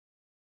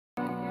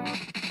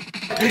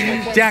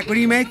Jack, what are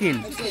you making?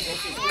 A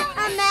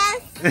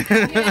mess.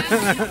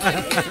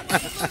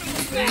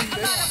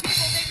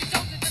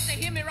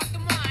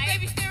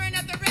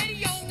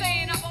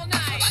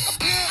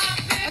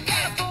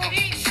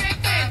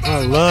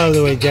 I love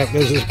the way Jack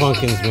does his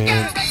pumpkins,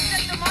 man.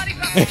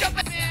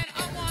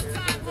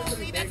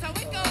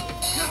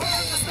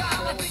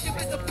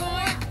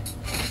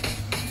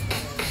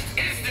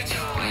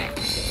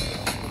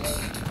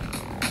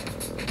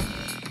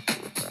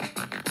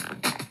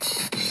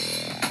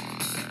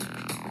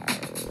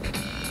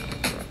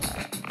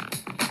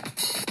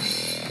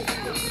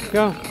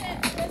 Go.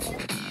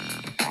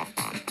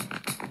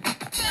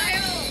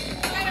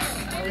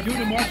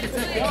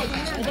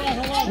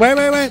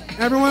 Wait.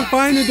 Everyone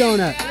find the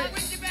donut.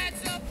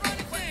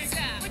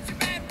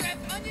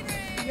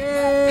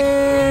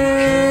 Yay!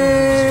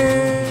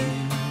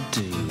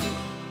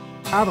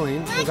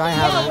 Traveling, because I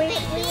haven't.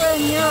 We were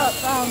in Europe.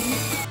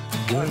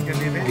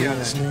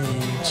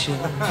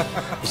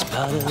 It's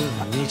part of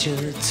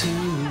nature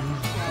too.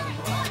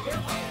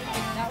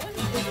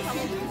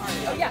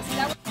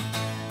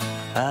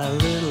 Our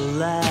little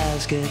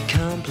lives get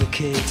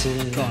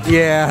complicated.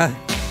 Yeah.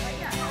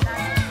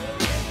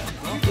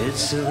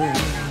 It's a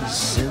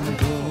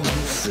simple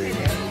thing.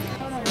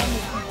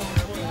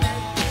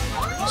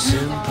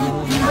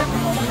 Simple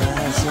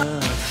as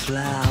a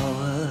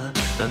flower,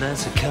 and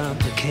that's a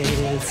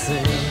complicated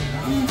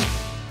thing.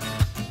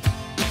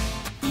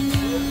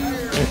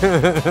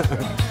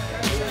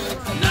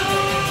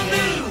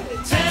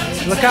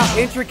 Look how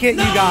intricate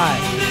you got.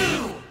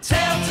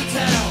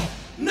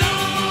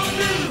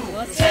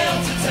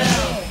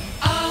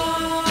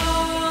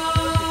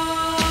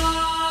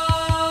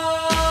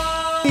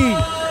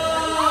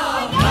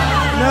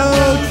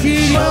 No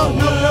cheating.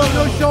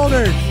 No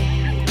shoulders.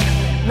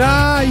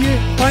 Nah, you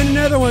find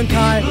another one,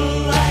 Ty.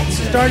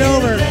 Start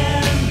over.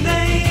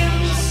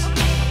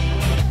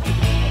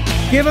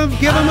 Give him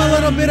a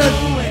little bit of.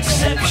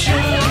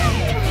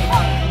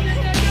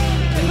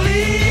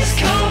 Please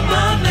call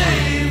my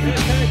name.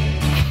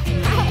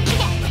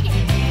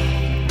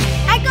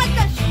 I got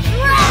the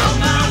strap.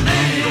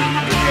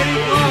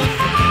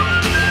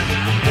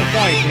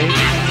 Sorry, Kate.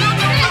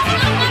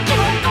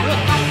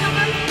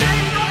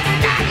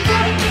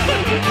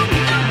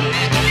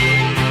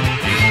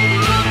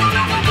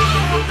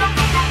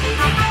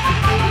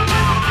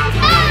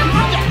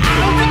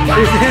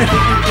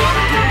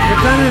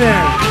 What's under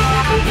there?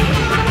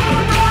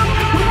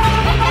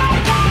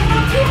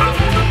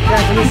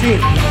 Jack, let me see.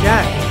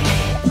 Jack.